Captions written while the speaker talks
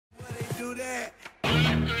do that.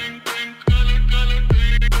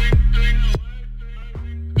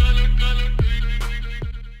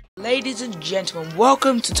 Ladies and gentlemen,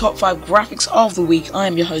 welcome to Top 5 Graphics of the Week. I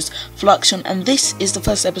am your host, Flux, and this is the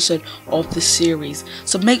first episode of the series.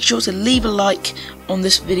 So make sure to leave a like on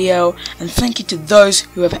this video, and thank you to those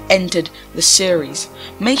who have entered the series.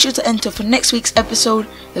 Make sure to enter for next week's episode.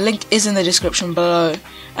 The link is in the description below,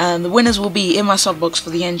 and the winners will be in my sub box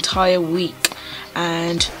for the entire week.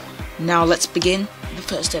 And now let's begin the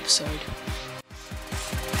first episode.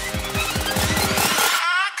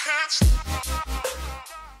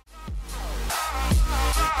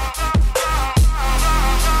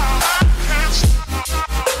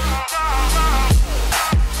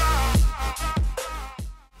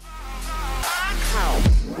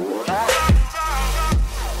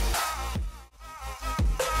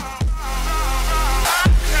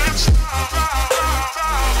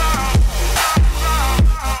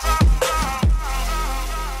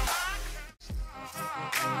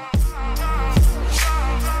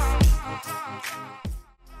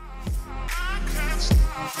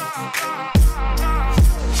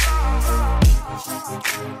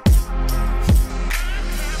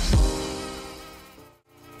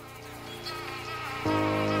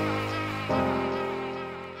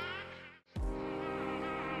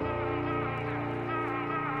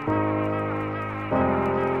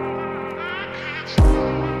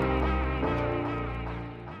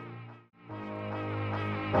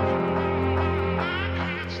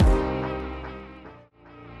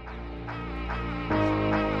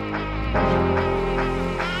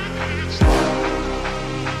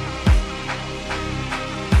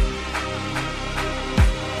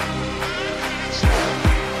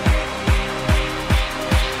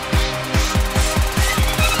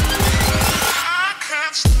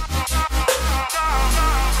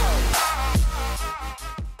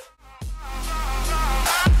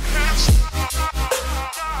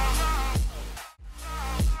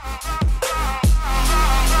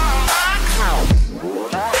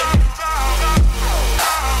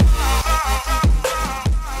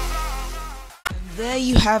 There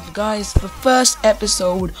you have, guys, the first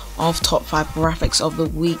episode of Top 5 Graphics of the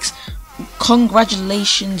Weeks.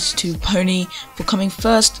 Congratulations to Pony for coming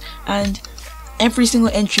first, and every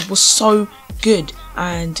single entry was so good,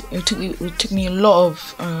 and it took me a lot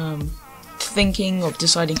of thinking of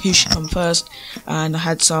deciding who should come first, and I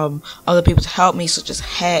had some other people to help me, such as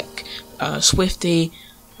Heck, Swifty,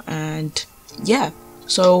 and yeah.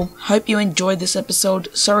 So hope you enjoyed this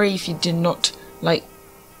episode. Sorry if you did not like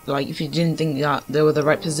if you didn't think that they were the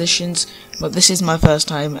right positions, but this is my first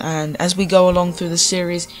time, and as we go along through the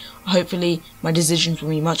series, hopefully my decisions will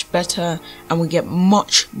be much better and we get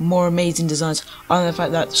much more amazing designs, other than the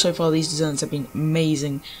fact that so far these designs have been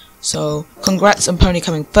amazing. So congrats on Pony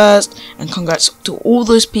coming first, and congrats to all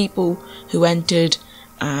those people who entered,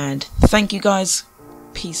 and thank you guys.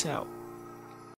 Peace out.